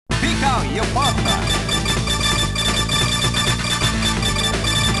out your partner.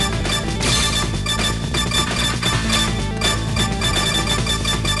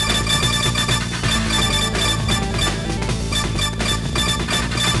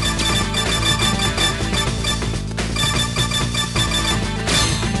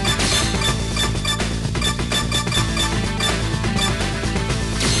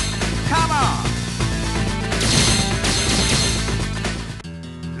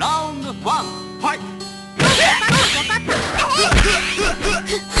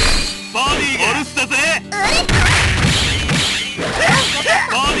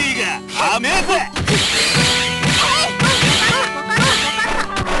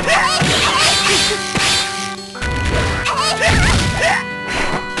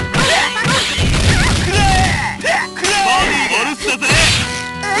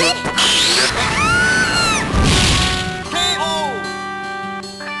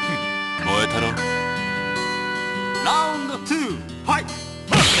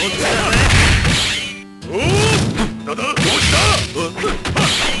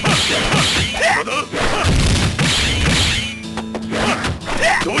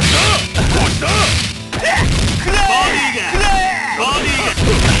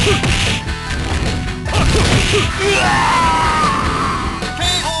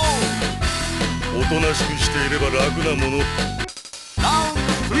おとなしくしていれば楽なもの。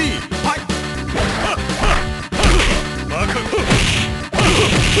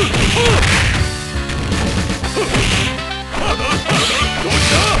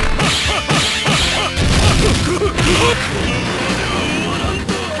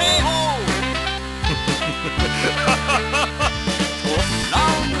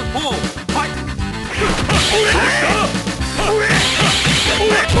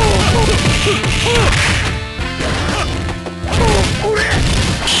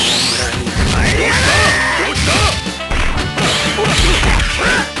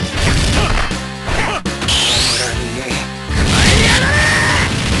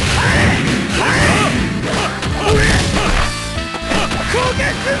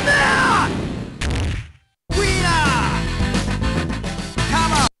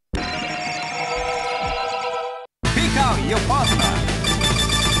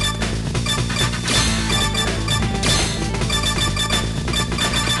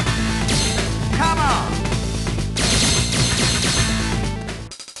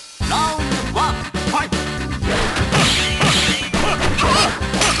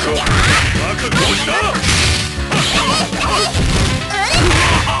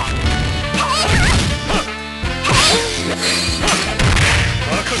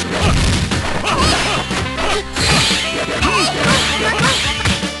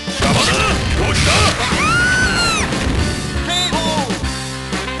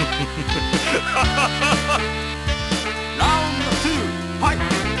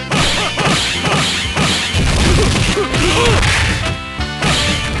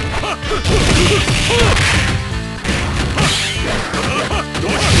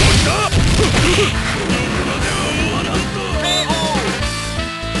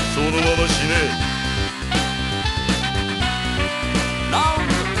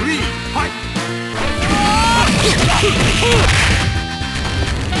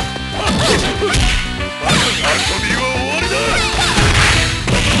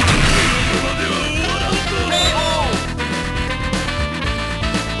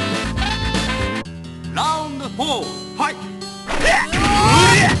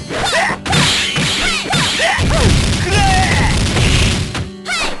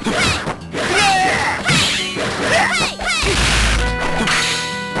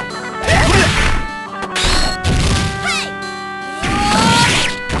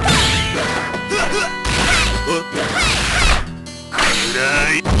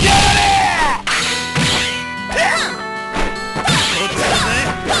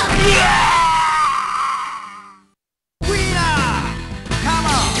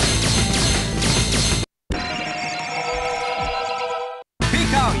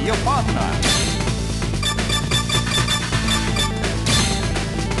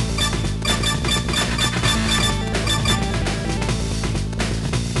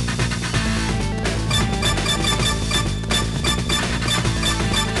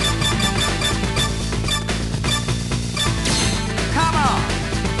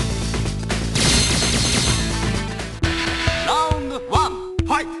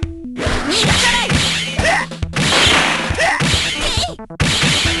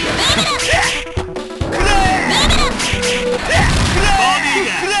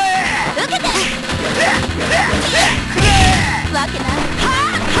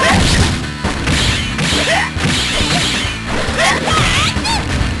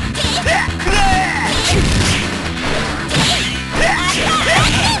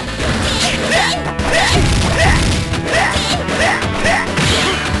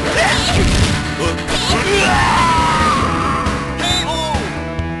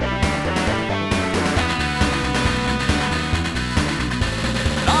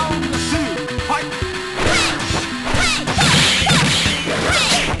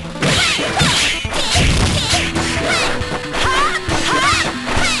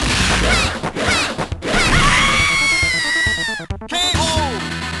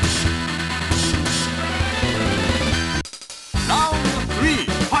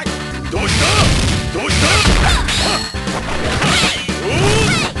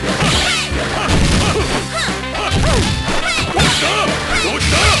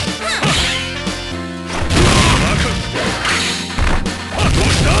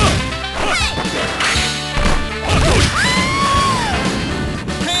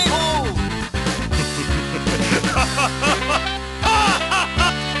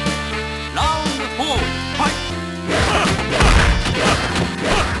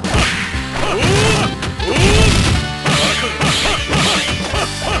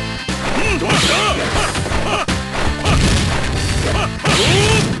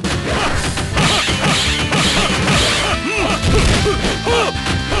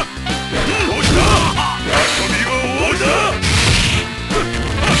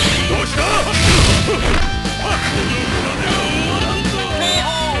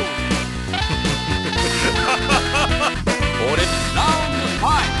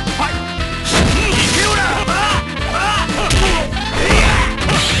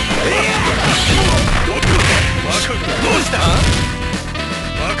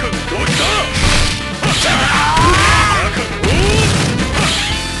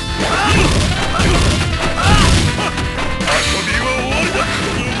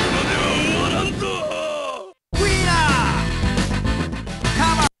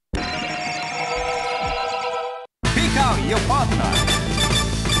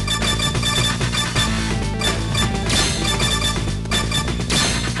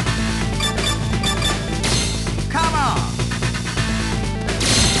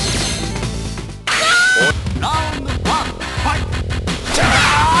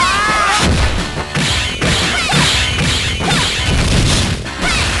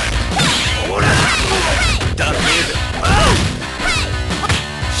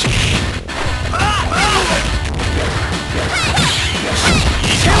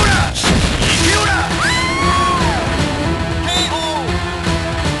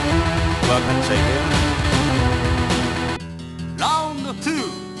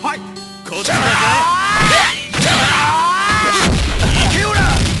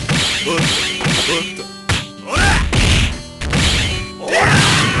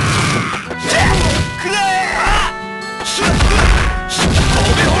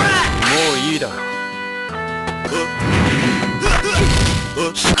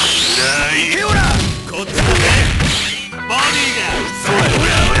いけおらこっちだぜボディがそれ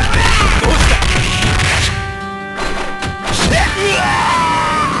どうした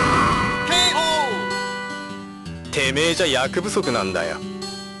てめえじゃ役不足なんだよ。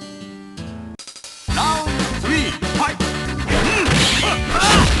ラウンド3ファイト。い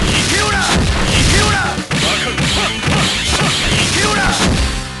けおらいけおらバカいけおらだ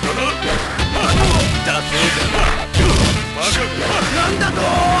せえバカなんだと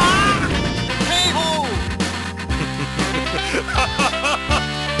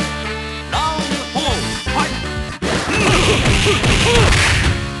ラウンド4ファイ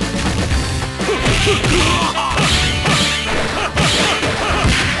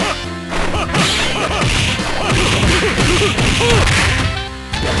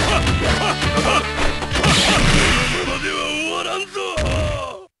までは終わらんぞ。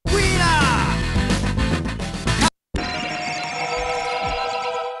ウィナー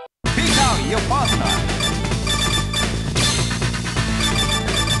Pick out your partner.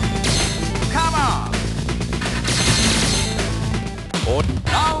 Come on.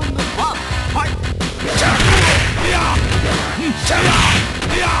 Round 1 fight. いやいやい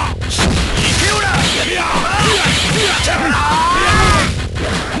けおらいや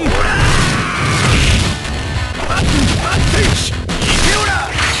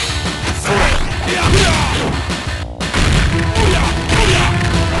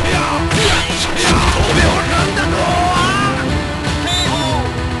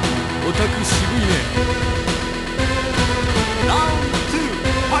オタク渋いね。ラウンド2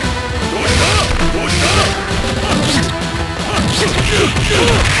ファイト。どうしたどうしたどうし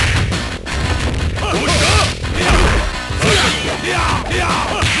た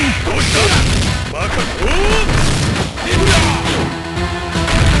バカ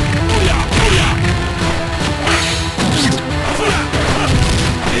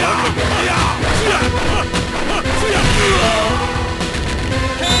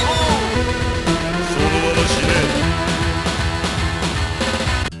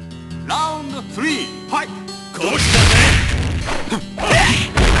ラウンド3ファイト。こうしたぜ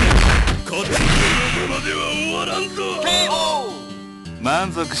こっちまでは終わらんぞ。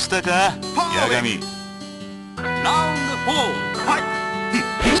満足したかヤガミ。ラウンド4ファイ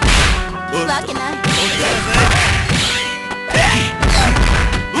ト。わけない。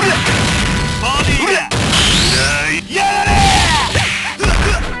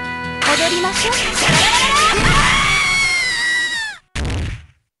踊りましょう。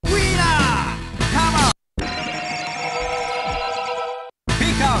ウィナー Come on.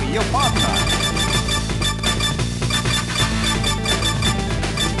 Pick out your partner.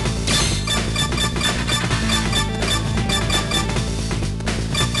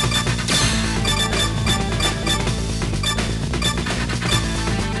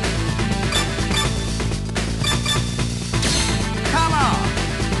 Come on.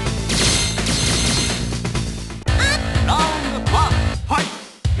 Round 1 fight.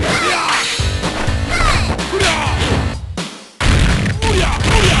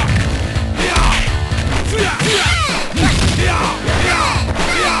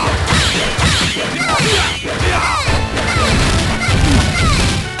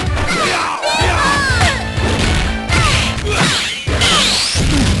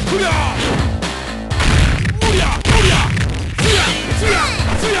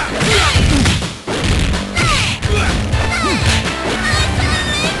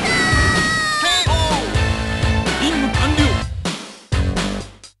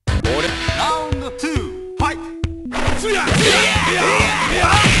 Round 2 fight.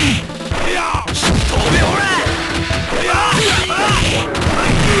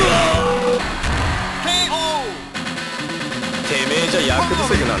 KO. てめえじゃ役不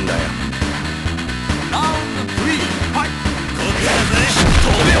足なんだよ。ラウンド3ファイト。こっちだぜ飛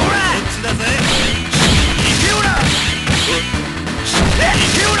べおらこっちだぜいけおらい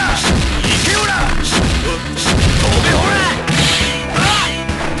けおらいけおら飛べおら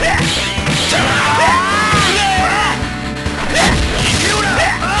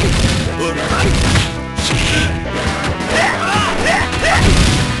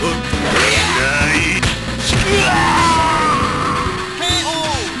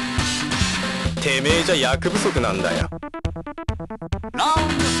てめえじゃ役不足なんだよ。ラウ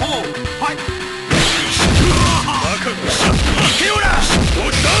ンド4ファイト。バカいけおらど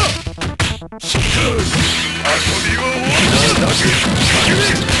うした遊びは終わっただけ叫べ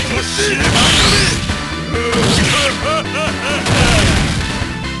そしてバカめ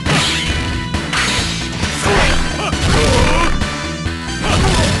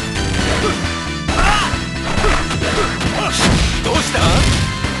どうした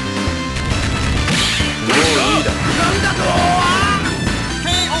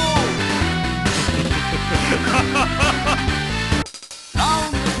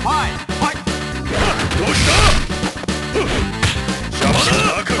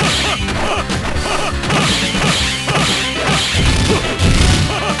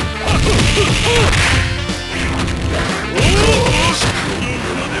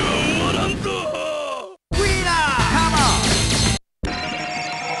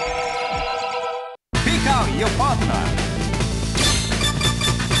your partner.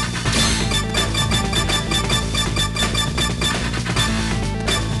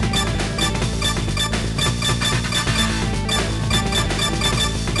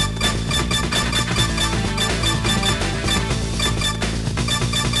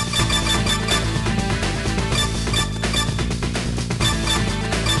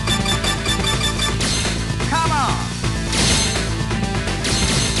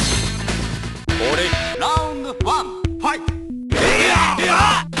 Round one, fight!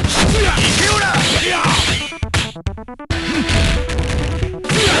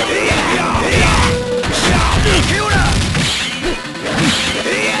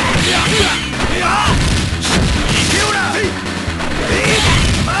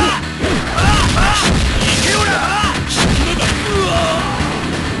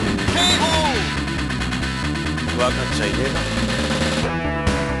分かっちゃいねえな。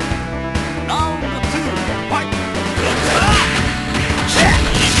Round two, fight!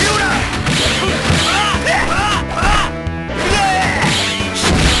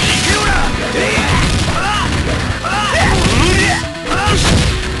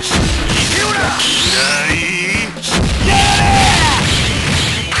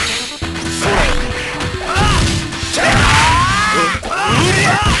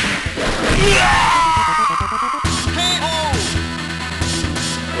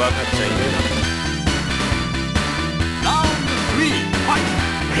 分かっちゃいねえな。Round three, fight!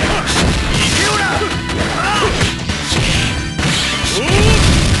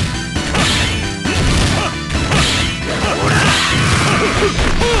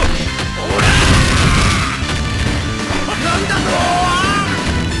 なんだと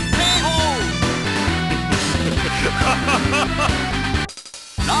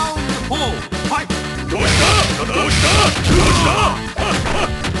Round four, fight! どうしたどうしたどうした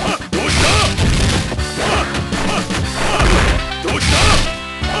どうしたどうした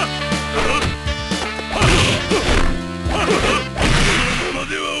ま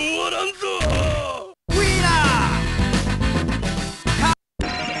では終わらんぞウィナー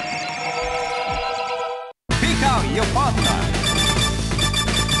Pick out your partner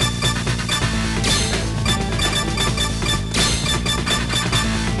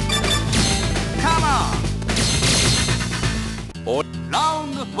Come on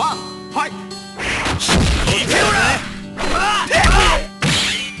Round one, fight! いけよな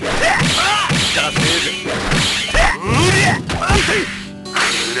だせえぜ。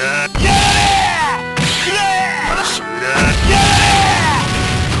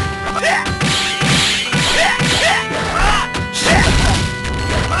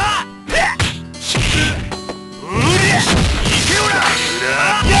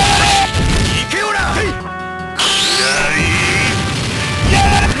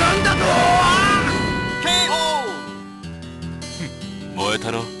燃え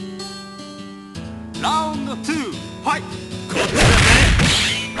たろ Round two, fight! こっちだぜ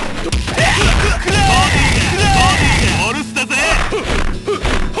オルスだぜ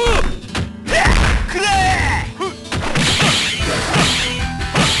くれ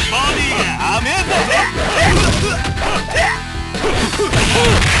ボディが甘えだぜ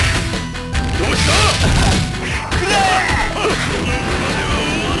どうしたくれ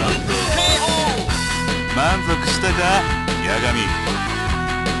満足したか八神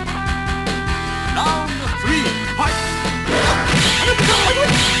Round three, fight!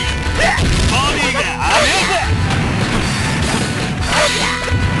 ボディが甘えぜ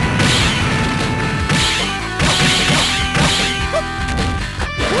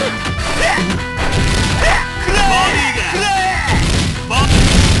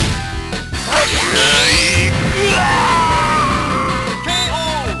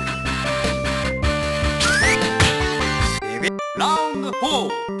Round four,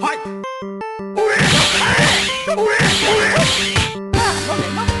 fight!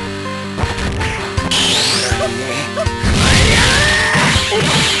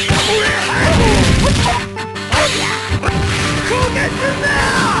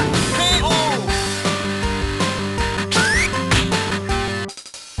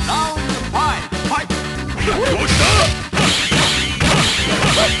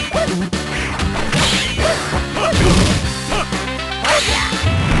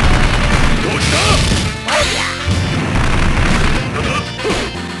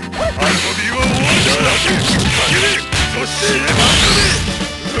 遊びは終わった。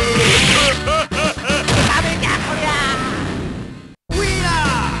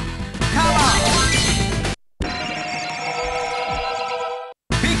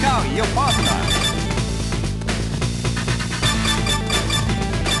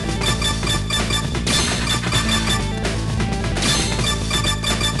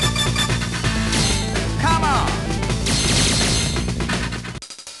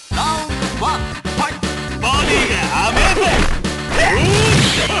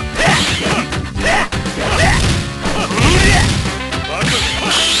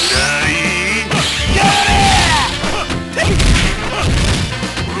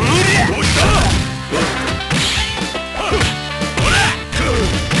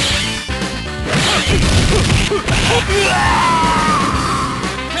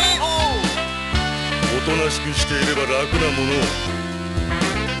おとなしくしていれば楽なものを。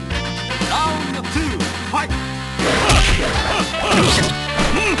ラウンド2、ファイト。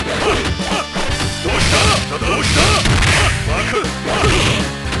どうしたどうしたバク。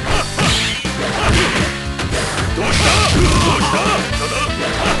どうしたどうした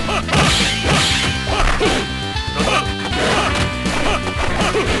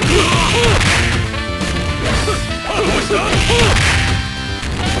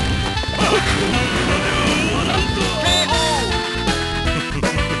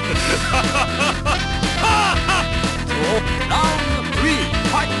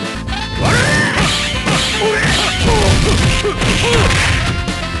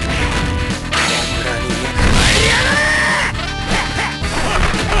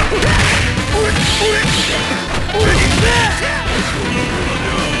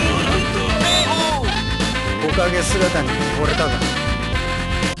おかげ姿に惚れたが。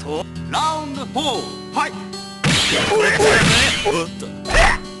ラウンド4、ファイト。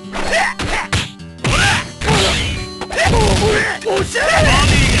おしゃれ。ボ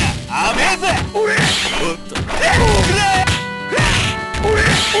ディが甘えぜ。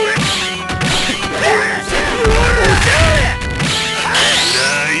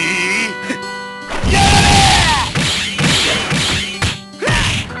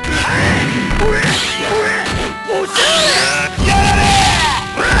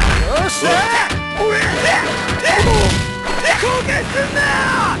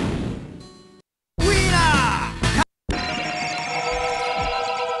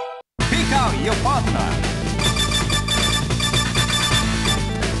Your partner.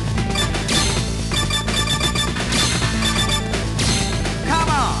 Come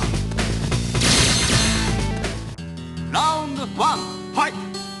on. Round 1, fight.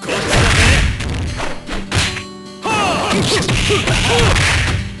 こっちだぜ。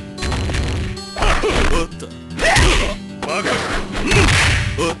おっと。バカ。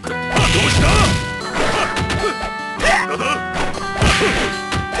おっと。どうした？なんだ？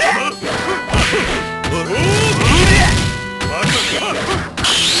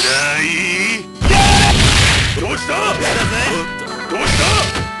どうした？どうした？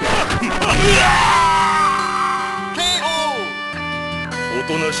 KO。 おと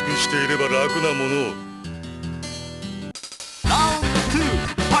なしくしていれば楽なものを。ラウンド2、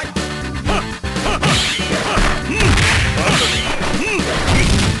ファイト。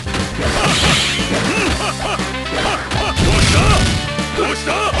どうした？どうした？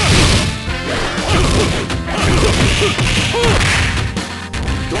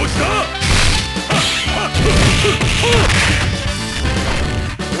どうした？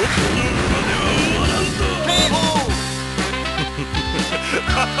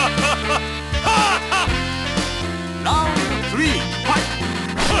ラウンド3、ファイト。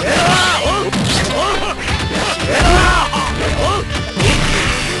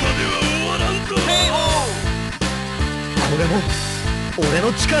これも俺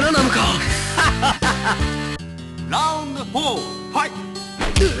の力なのか。ラウンド4、ファイト。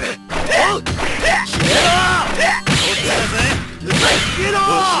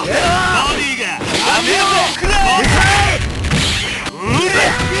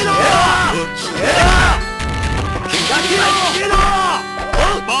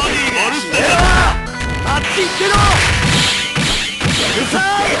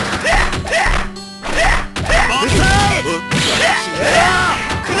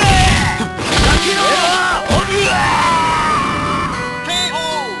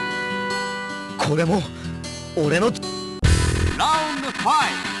これも俺の。ラウンド5、フ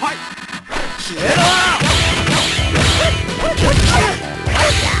ァイト。消えろ。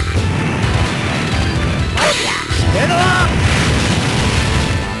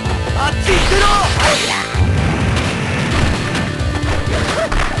あっち行ってろ。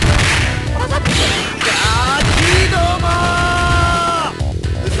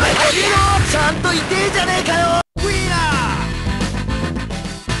ちゃんと痛えじゃねえかよ。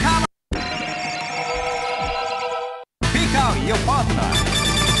Your partner.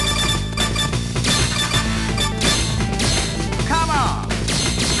 Come on.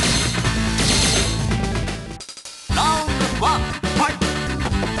 Round 1, fight.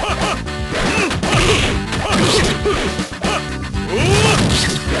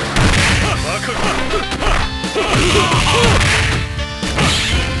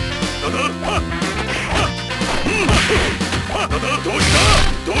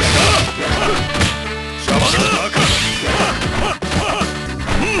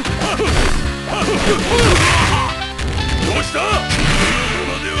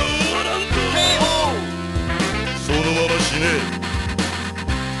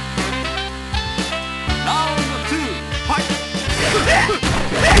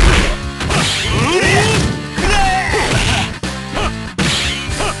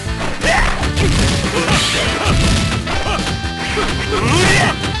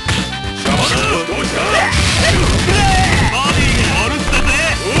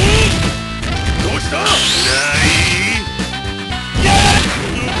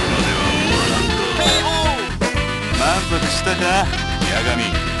 したか、ヤガミ。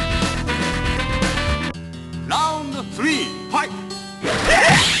ラウンド3、ファイト。こ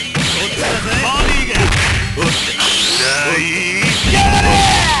っちだぜ。ボディが。おっと。やれ。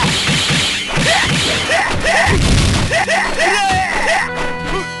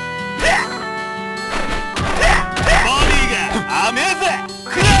ボディが。甘えぜ。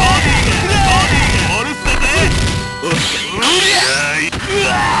ボディが。オルスだぜ。おっと。うり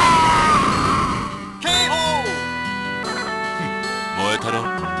ゃ。KO。燃えたろ。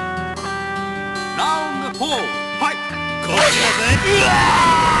ラウンド4、ファイト。こっちだぜ。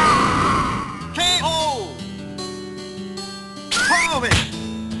KO。パーフェク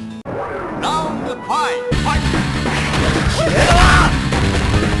ト。ラウンド5、ファイト。決めろ。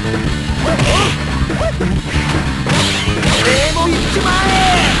礼も言っちまえ。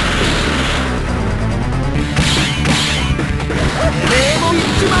礼も言っ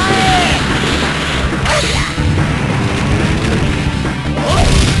ちまえ。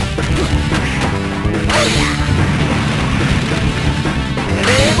礼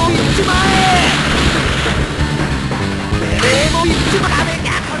も言っちまえ。礼も言っちまえ。ダメだ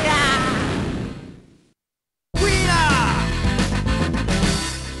こりゃ。ウィナー。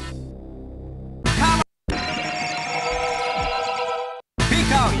Pick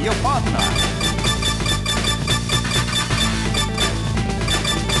out your partner.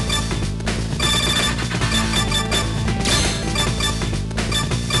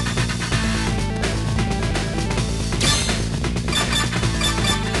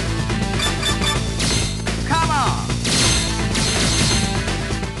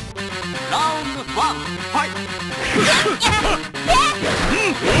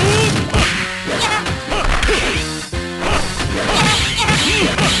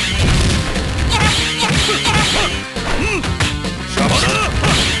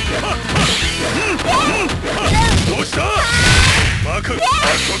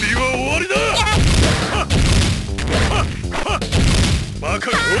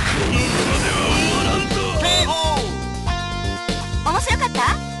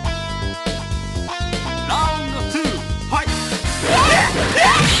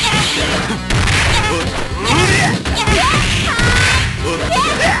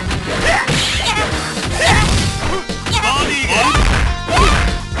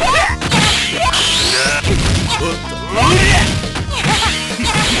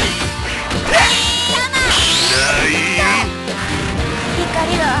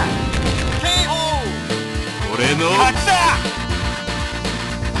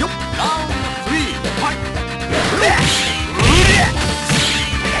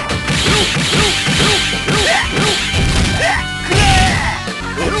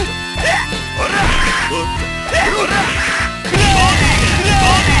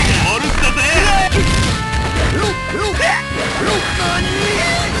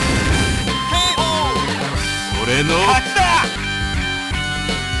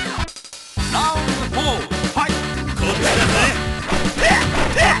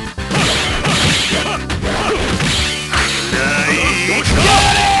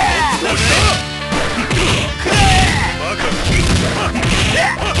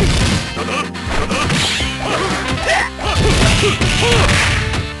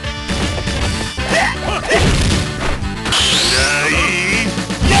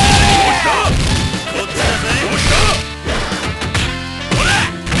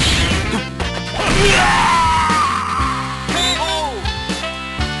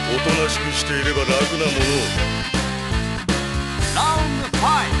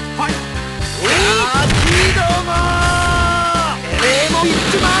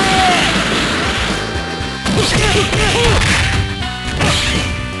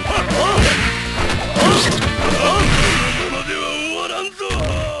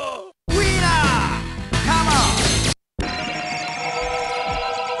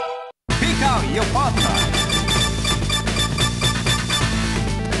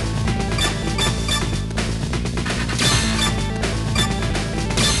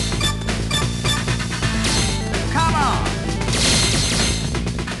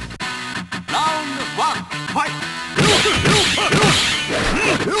 Round 1, fight!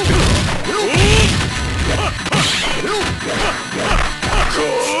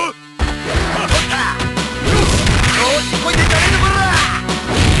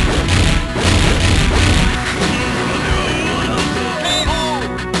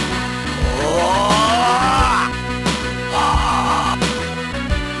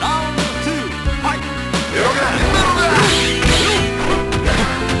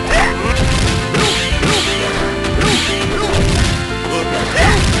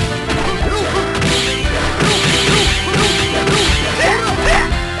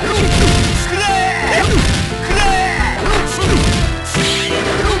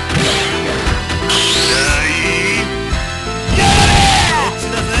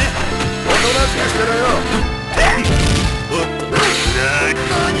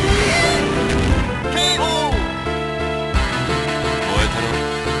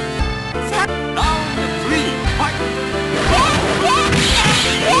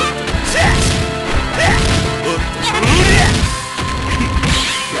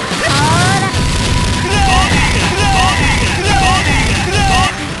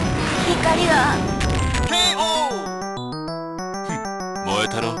 終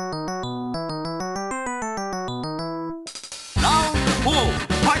えたろ。ラウンド4、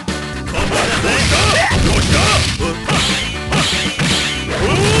ファイト。こっちだぜ。どうした？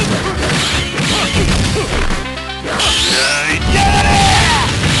やれ！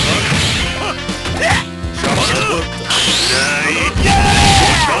しゃばだ！やれ！こっち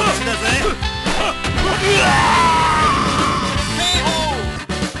だぜ。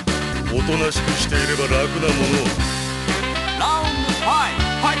おとなしくしていれば楽なもの。ラウンド5、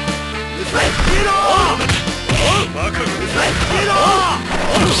ファイト。うさい消えろ！バカうさい消えろ！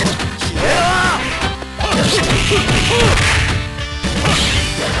消えろ！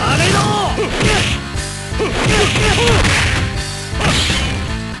あれろ！て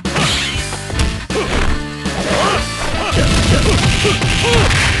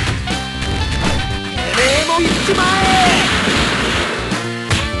めえも行っちまえ！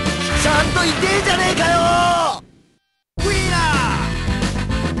ちゃんと痛えじゃねえかよ！ウィーナー！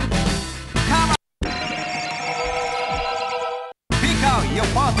カモン！ピックアウト your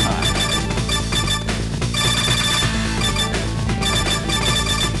partner!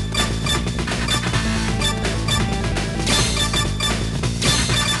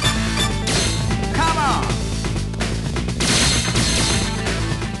 Come on!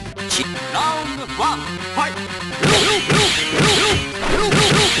 Round 1, fight!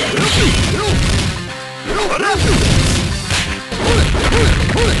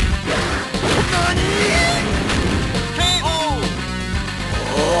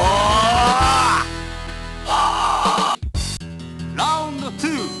 Round 2,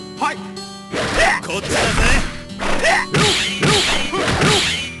 fight! こっちだぜ。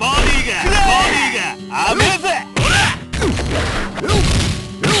ボディが危ねえぜ。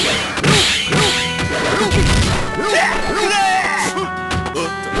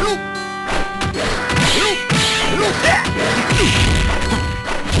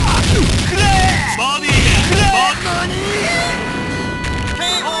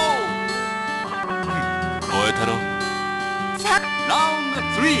終えたろ。ラウンド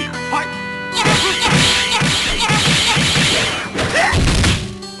3、ファイト。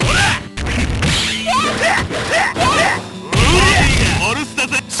オルスだ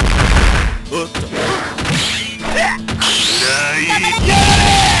ぜ。おっと。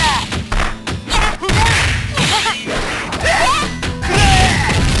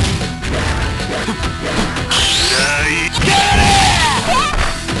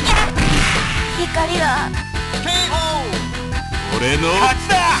光が俺の勝ち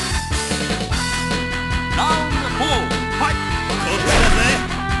だ。ラウンド4、ファイト。こっちだぜ。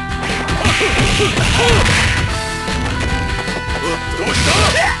どうした？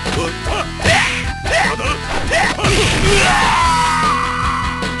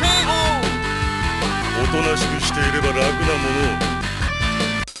おとなしくしていれば楽なもの。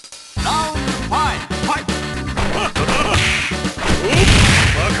ラウンド5、ファイト。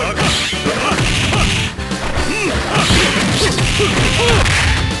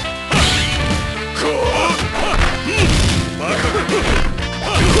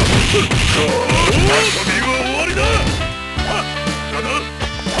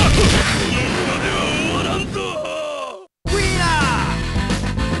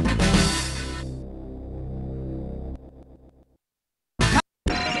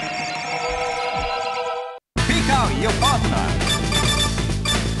Your partner.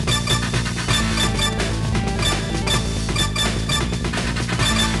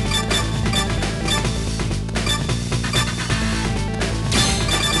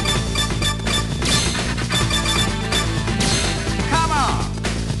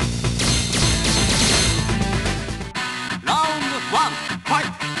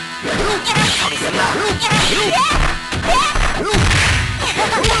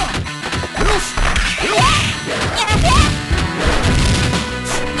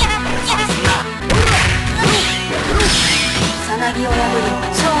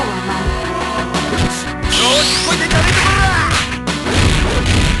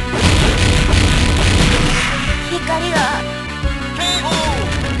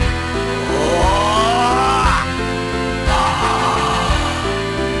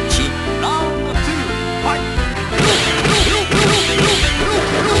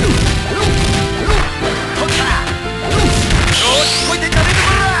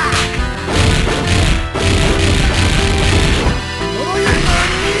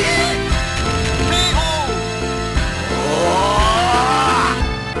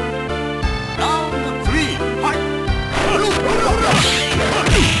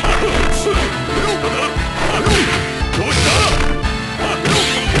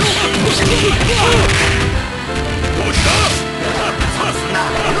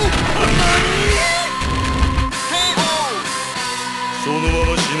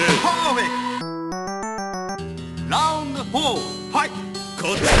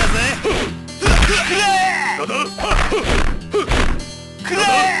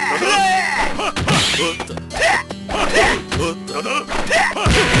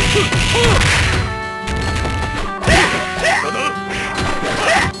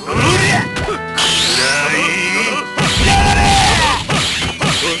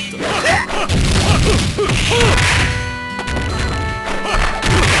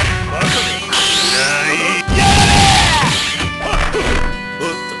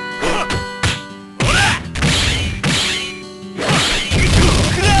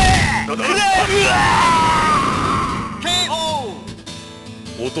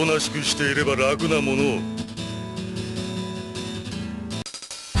 おとなしくしていれば楽なものを。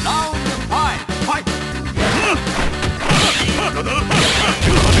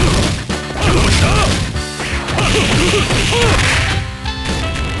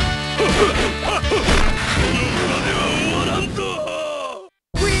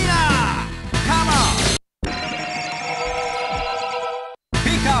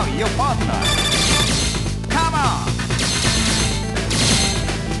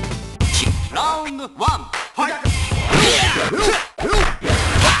ラウンド5、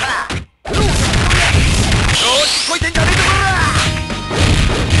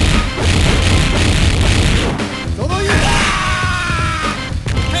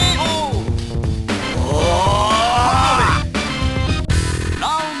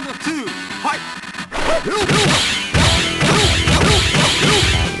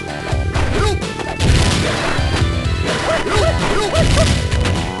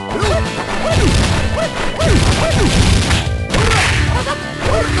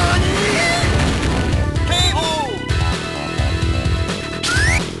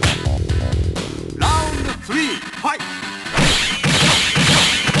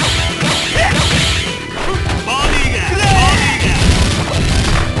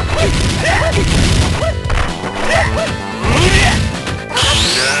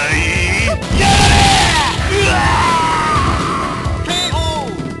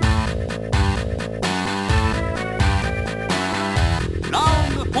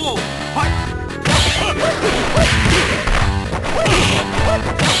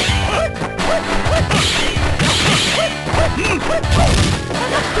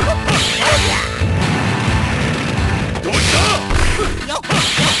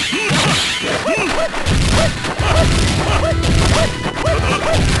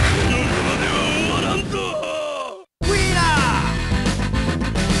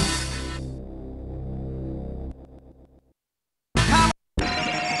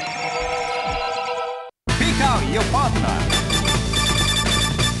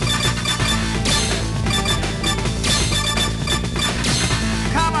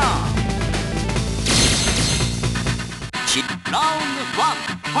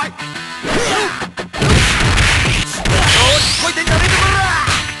フ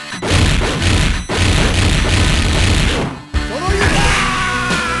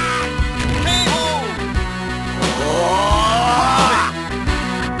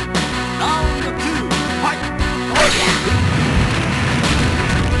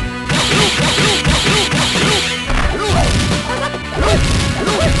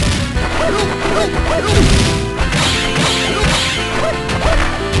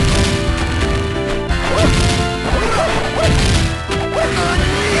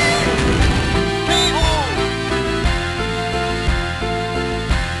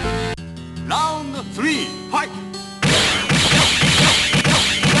ァイト。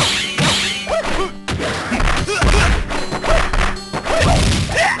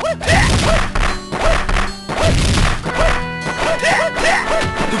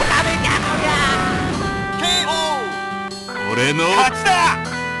俺の勝ちだ。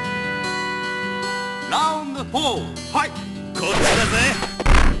ラウンド4、ファイト。こっちだぜ。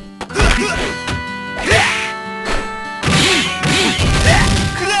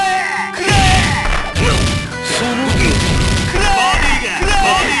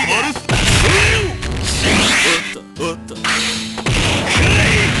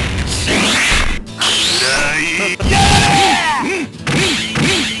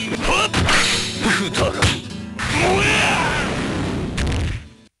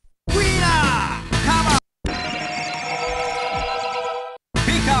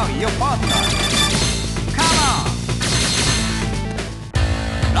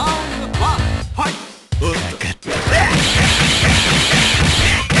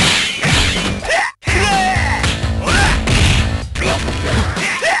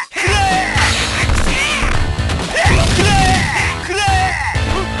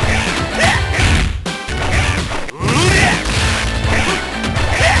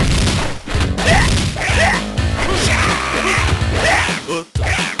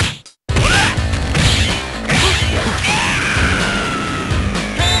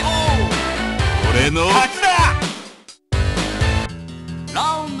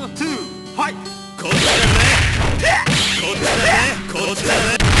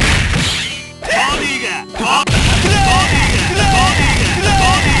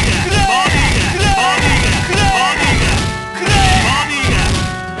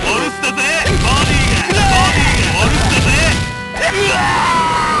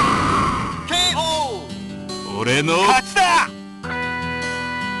俺の勝ちだ。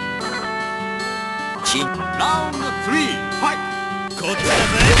ラウンド3ファイト。こっちだぜ。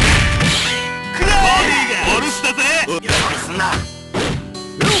クラーボディがお留守だぜ。よしすんな。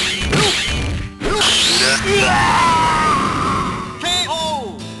KO。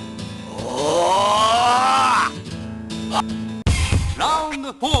ラウンド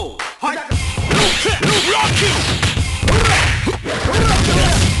4ファイト。よ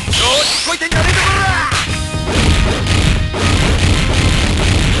しこいてんじゃねえぞこら。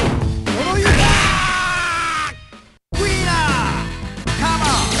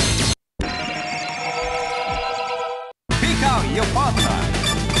Your partner.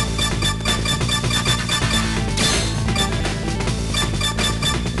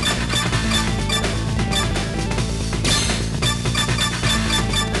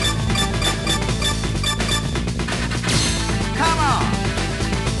 Come on.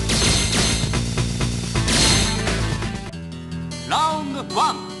 Round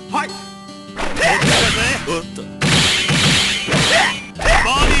 1 fight. おっと。ボ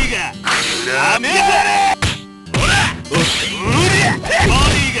ディがダメだね。ボデ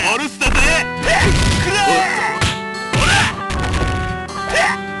ィがお留守だぜ。クラー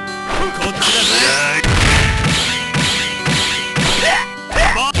こっちだぜ。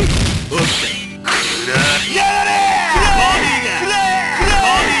やれ。ボディ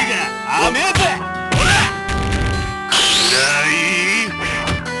が甘えぜ。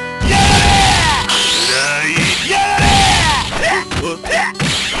やれ。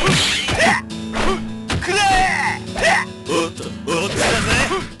くらえ。おっと、こっちだぜ。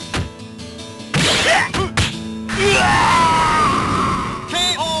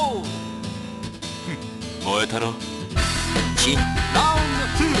KO。燃えたろ。ラウンド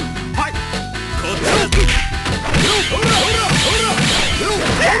2ファイト。こっちだぜ。ほ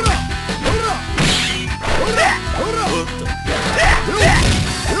ら。おっと。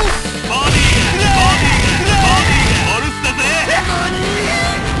ボディがお留守だぜ。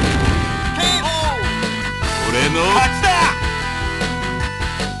KO。俺の勝ちだ。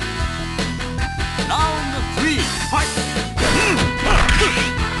ラウンド3ファイト。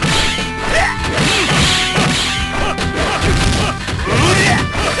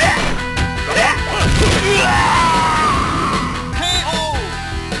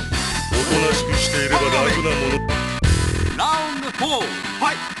おとなしくしていれば楽なもの。ラウンド4ファ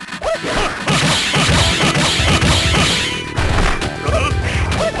イト。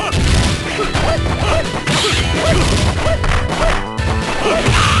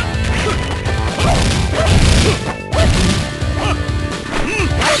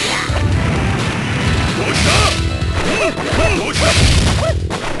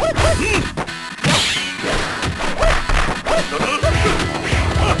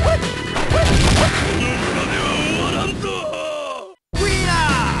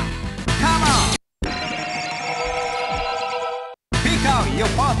Your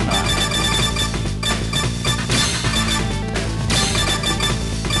partner.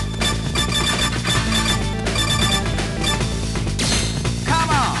 Come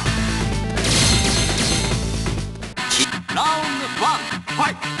on. Round 1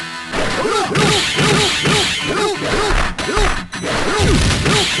 fight.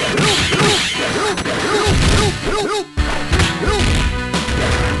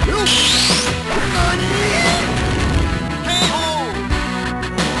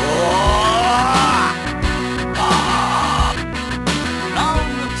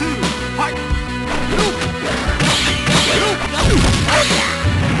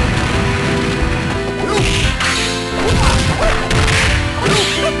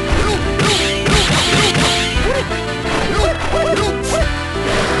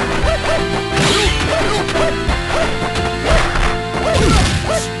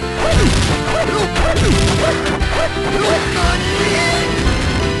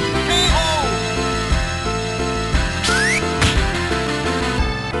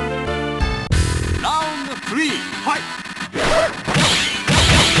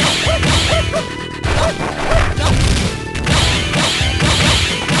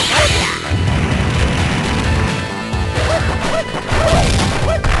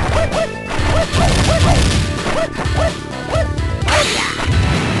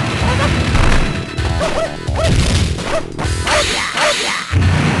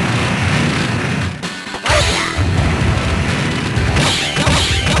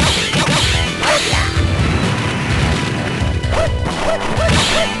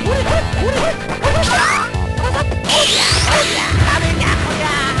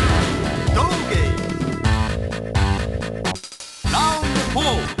 Round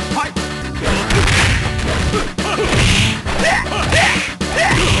 4 fight.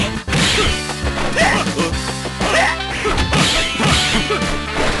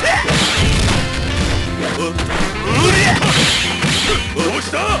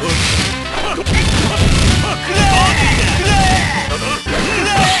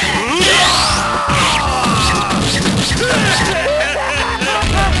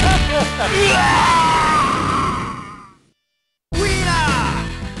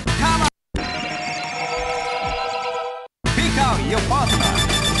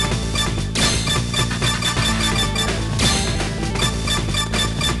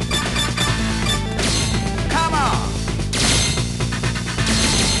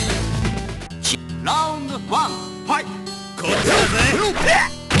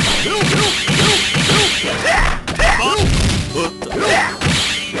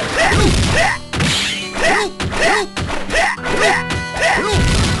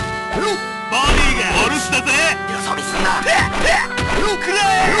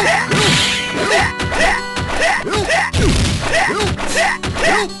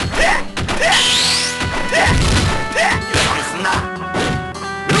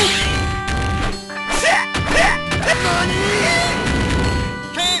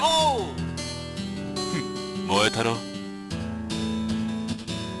 燃えたろ。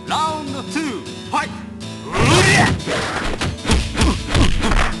ラウンド2、ファイト。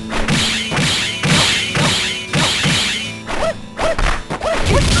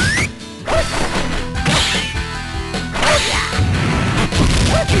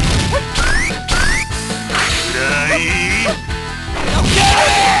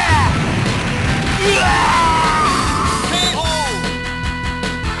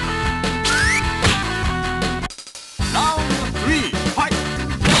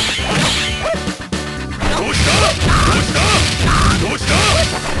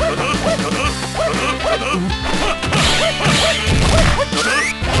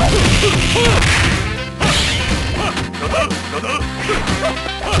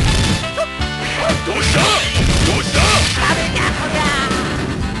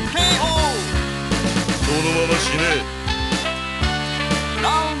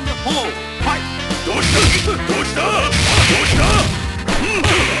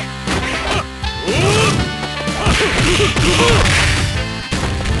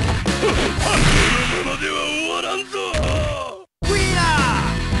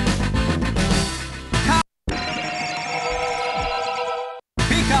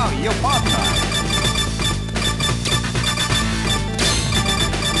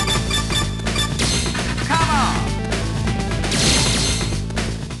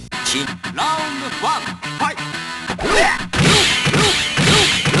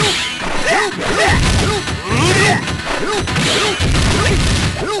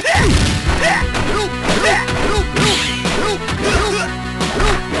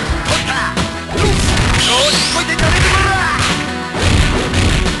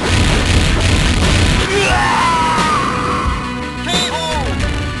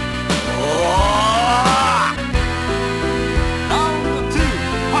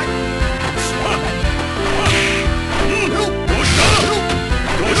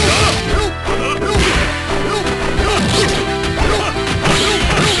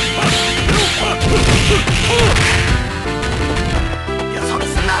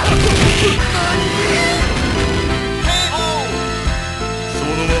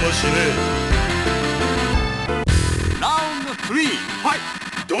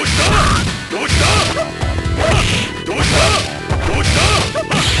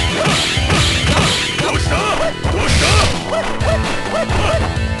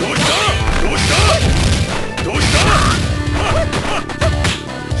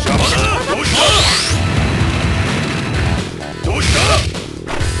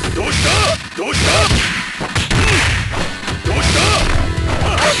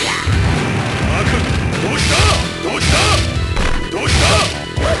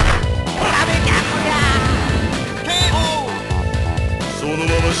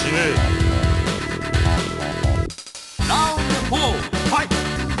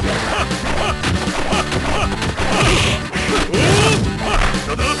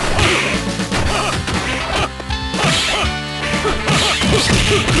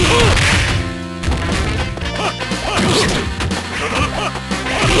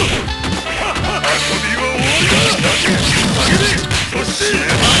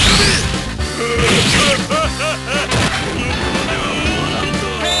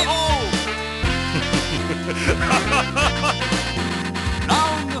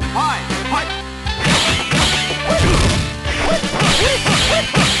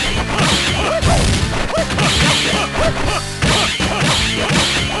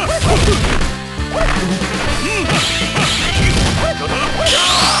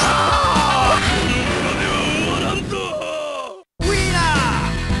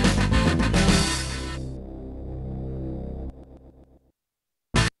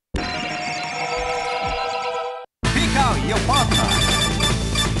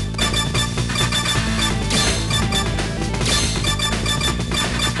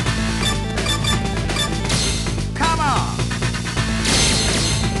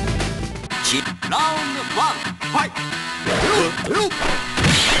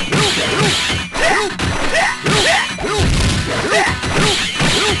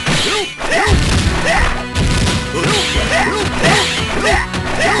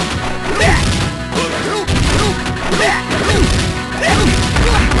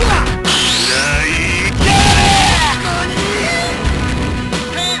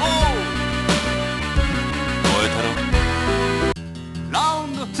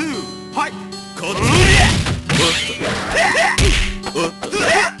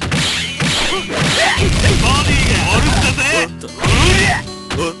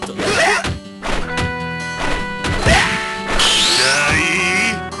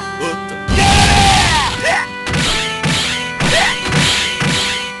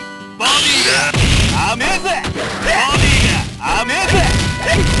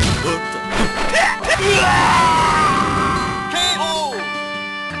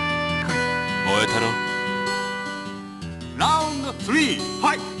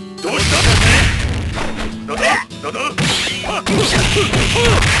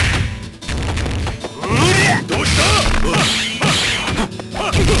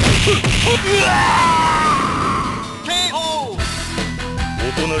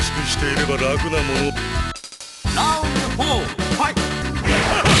おとなしくしていれば楽なもの。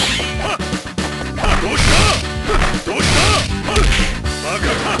どうしたどうしたバカ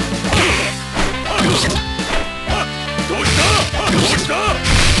か。どうしたどうした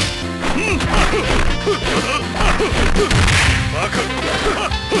バカ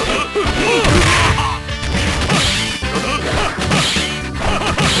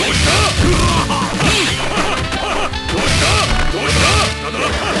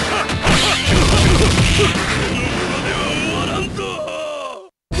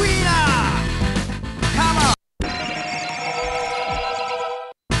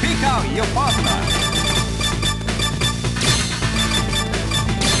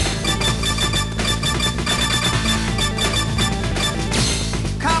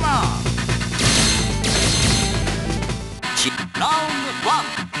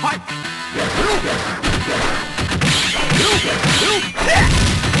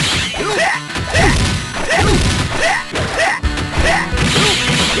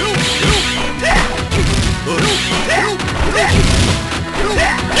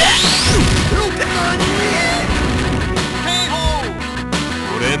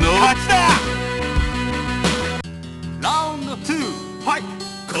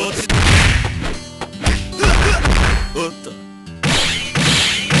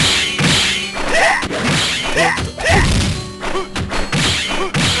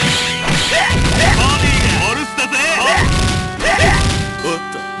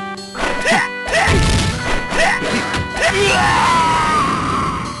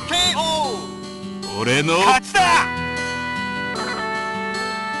俺の勝ちだ。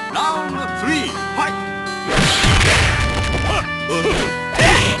ラウンド3、ファイト。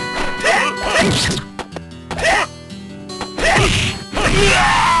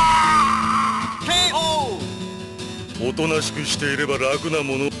おとなしくしていれば楽な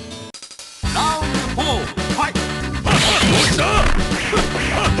もの。ラウンド4、ファイト。どうした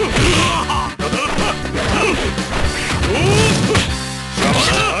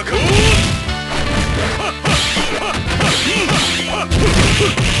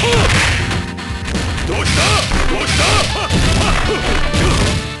どうしたどうした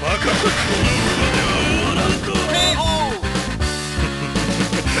バカこのままでは終わらんぞ。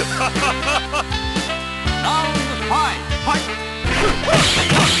ラウンド5、ファイト。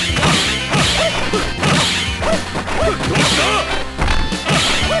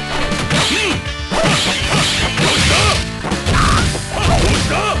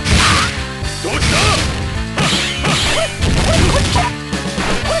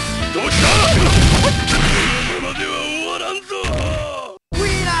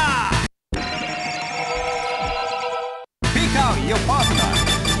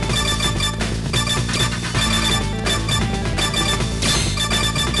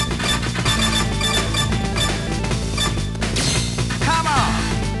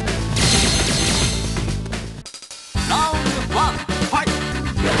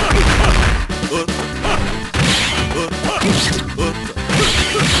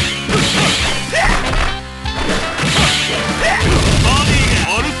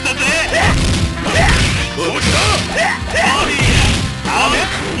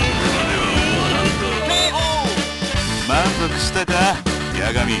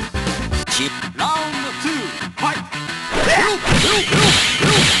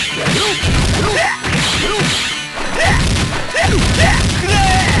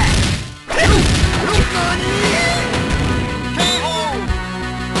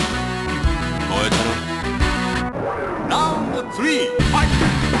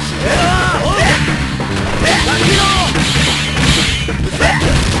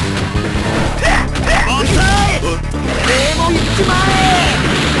ちまえ。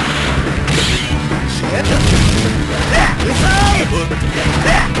うさい。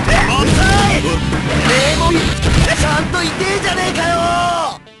礼もちゃんと痛えじゃねえかよ。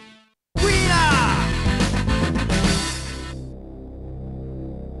ウィーナー。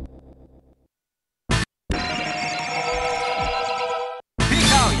Pick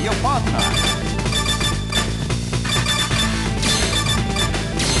out your partner.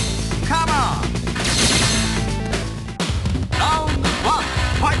 Come on. Round 1.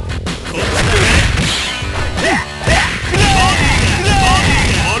 Fight.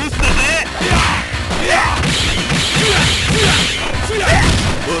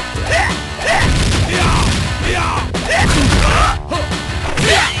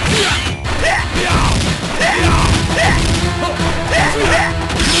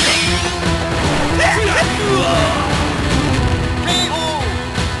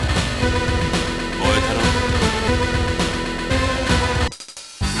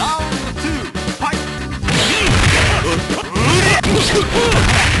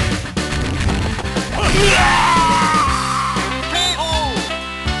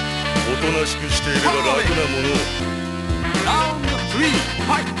 おとなしくしていれば楽なもの。ラウンド3。フ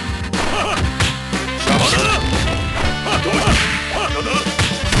ァイト。シャバだ。どうした。なんだ。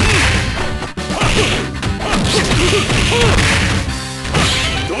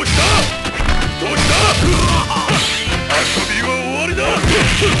どうした。どうした。遊びは終わりだ。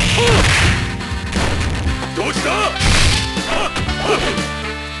どうした。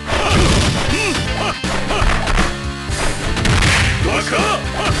どうした。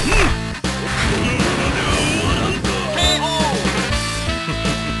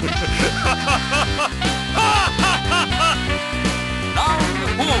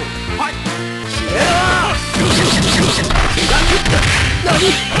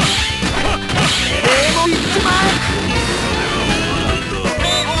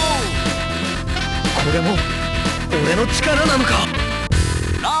これも俺の力なのか。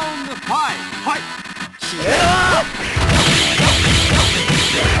ラウンド5。ファイト。消えろ。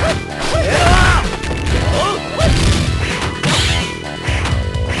消えろ。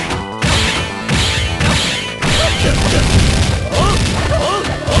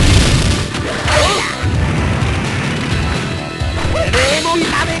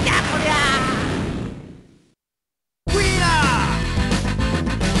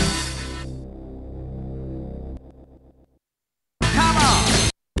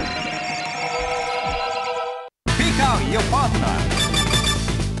Your partner.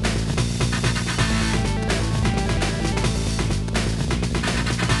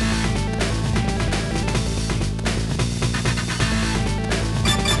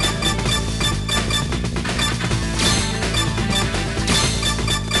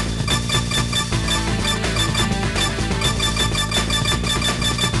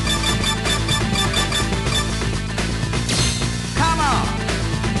 Come on.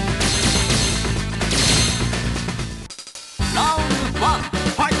 Round 1.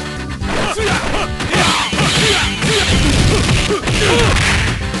 Fight.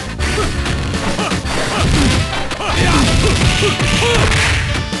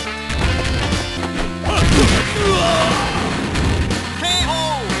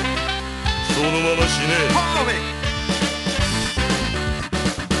 そのまま死ね。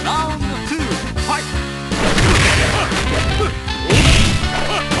ラウンド2。ファイト。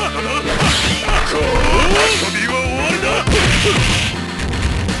遊びは終わりだ。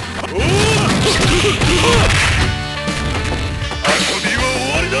遊びは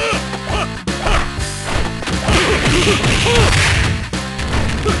終わりだ。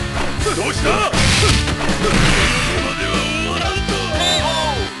どうした。ここまでは終わらんと。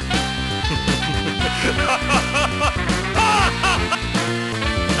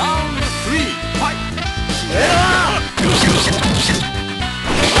ラウンド3。ファイト。消えろ。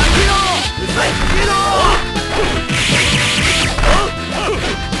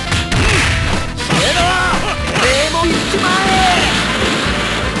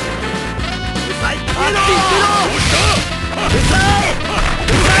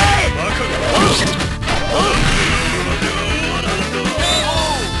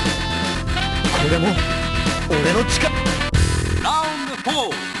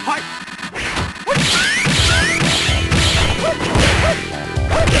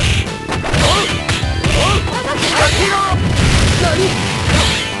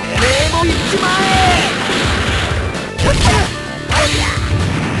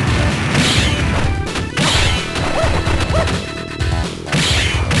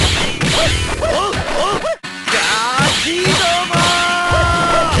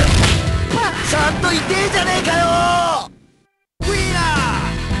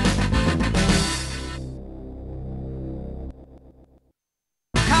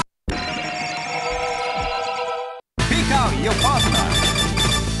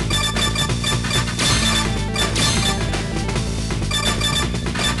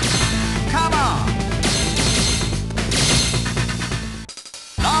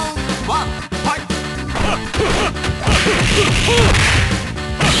ど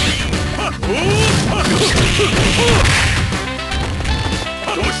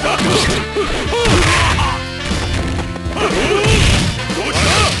うした？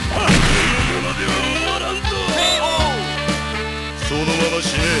そのまま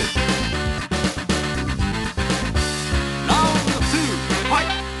死ね。ラウンド2、ファイ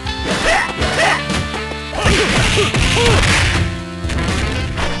ト。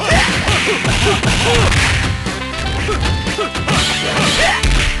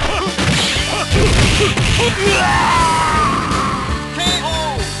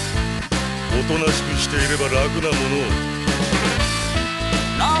おとなしくしていれば楽なものを。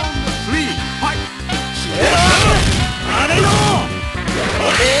ラウンド3、ファイト。あれよ、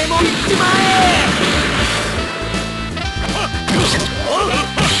俺も行っちまえ。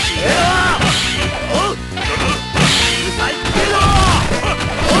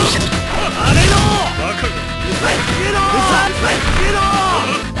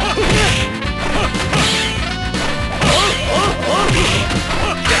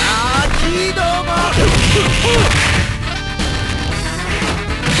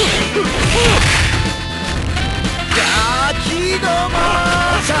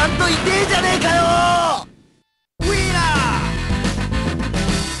ちゃんと痛えじゃねえかよ。ウィナ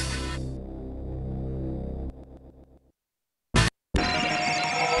ー。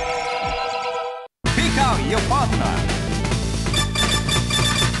Pick out your partner.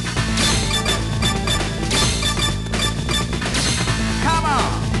 Come on.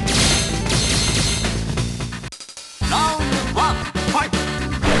 Round 1, fight.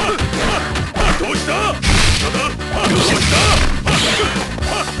 どうした？どうした？どうした？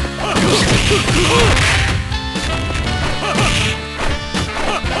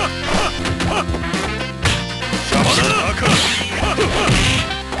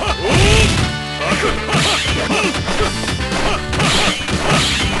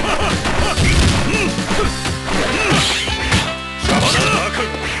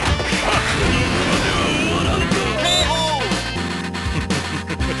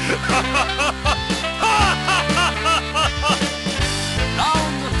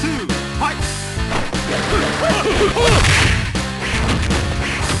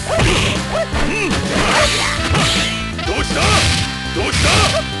どうした？どうした？どうし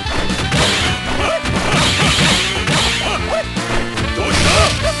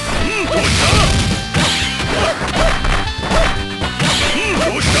た？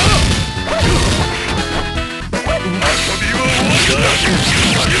どうした？遊びは終わりだ。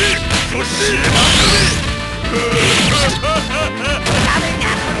そして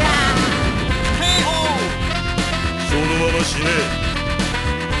そのまま死ね。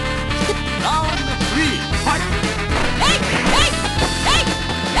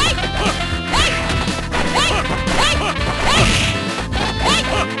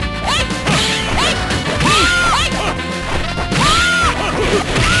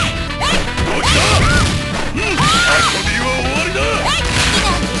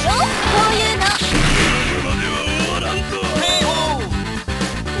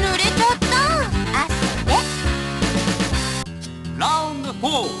ラウンド3、フ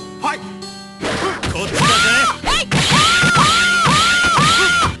ァイト。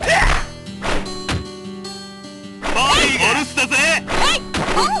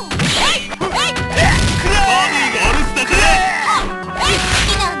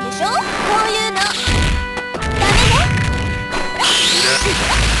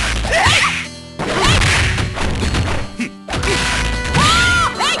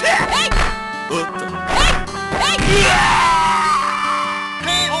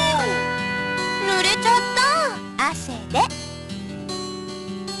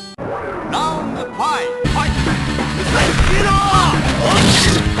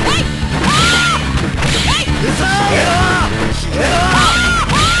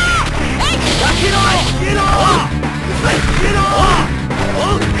消えろ